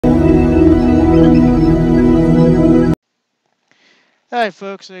Hi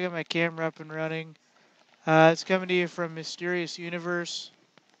folks, I got my camera up and running. It's coming to you from Mysterious Universe.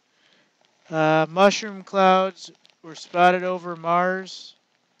 Mushroom clouds were spotted over Mars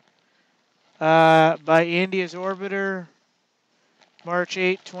by India's orbiter, March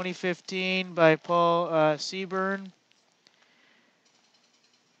 8, 2015, by Paul Seaburn.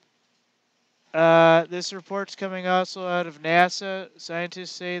 This report's coming also out of NASA.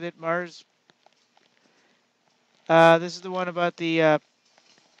 Scientists say that Mars. This is the one about the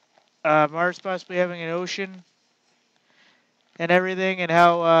Mars possibly having an ocean and everything, and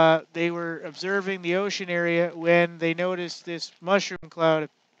how they were observing the ocean area when they noticed this mushroom cloud.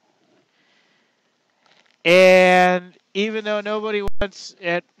 And even though nobody wants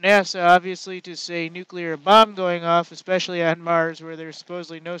at NASA, obviously, to say nuclear bomb going off, especially on Mars, where there's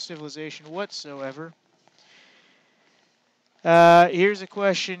supposedly no civilization whatsoever. Here's a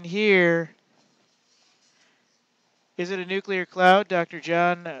question here. Is it a nuclear cloud? Dr.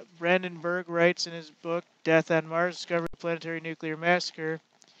 John Brandenburg writes in his book, Death on Mars, Discovery of Planetary Nuclear Massacre,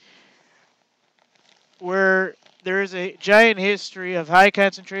 where there is a giant history of high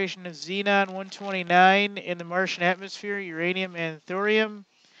concentration of xenon-129 in the Martian atmosphere, uranium and thorium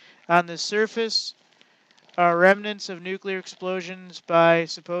on the surface are remnants of nuclear explosions by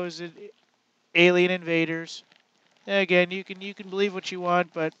supposed alien invaders. Again, you can believe what you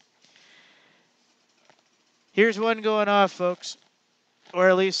want, but here's one going off, folks, or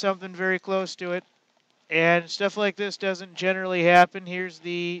at least something very close to it. And stuff like this doesn't generally happen. Here's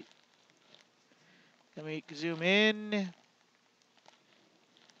the, let me zoom in.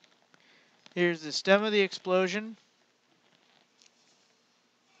 Here's the stem of the explosion.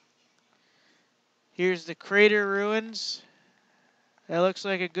 Here's the crater ruins. That looks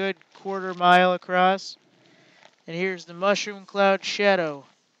like a good quarter-mile across. And here's the mushroom cloud shadow.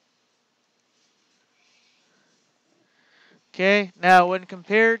 Okay, now when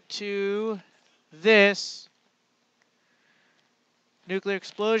compared to this, nuclear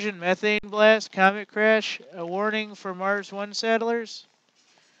explosion, methane blast, comet crash, a warning for Mars 1 settlers,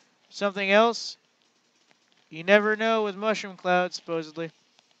 something else, you never know with mushroom clouds, supposedly.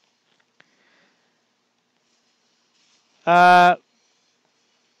 But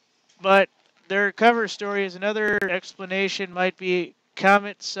their cover story is another explanation might be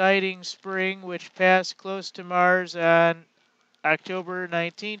comet sighting spring, which passed close to Mars on October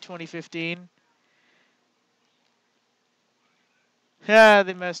 19, 2015. Ah,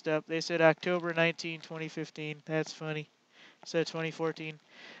 they messed up. They said October 19, 2015. That's funny. Said 2014.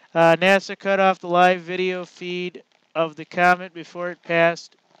 NASA cut off the live video feed of the comet before it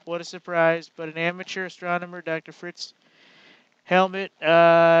passed. What a surprise. But an amateur astronomer, Dr. Fritz Helmut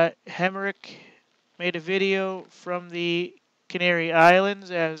Hemmerich, made a video from the Canary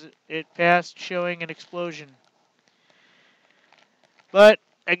Islands as it passed, showing an explosion. But,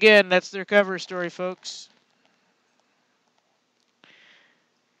 again, that's their cover story, folks.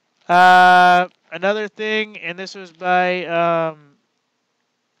 Another thing, and this was by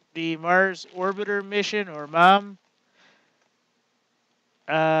the Mars Orbiter mission, or MOM.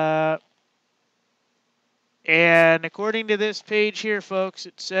 And according to this page here, folks,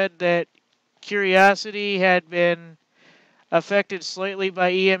 it said that Curiosity had been affected slightly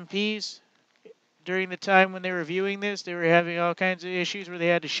by EMPs. During the time when they were viewing this, they were having all kinds of issues where they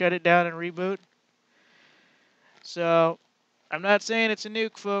had to shut it down and reboot. So, I'm not saying it's a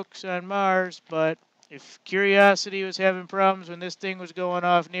nuke, folks, on Mars, but if Curiosity was having problems when this thing was going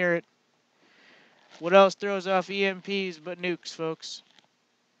off near it, what else throws off EMPs but nukes, folks?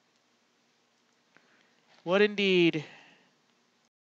 What indeed?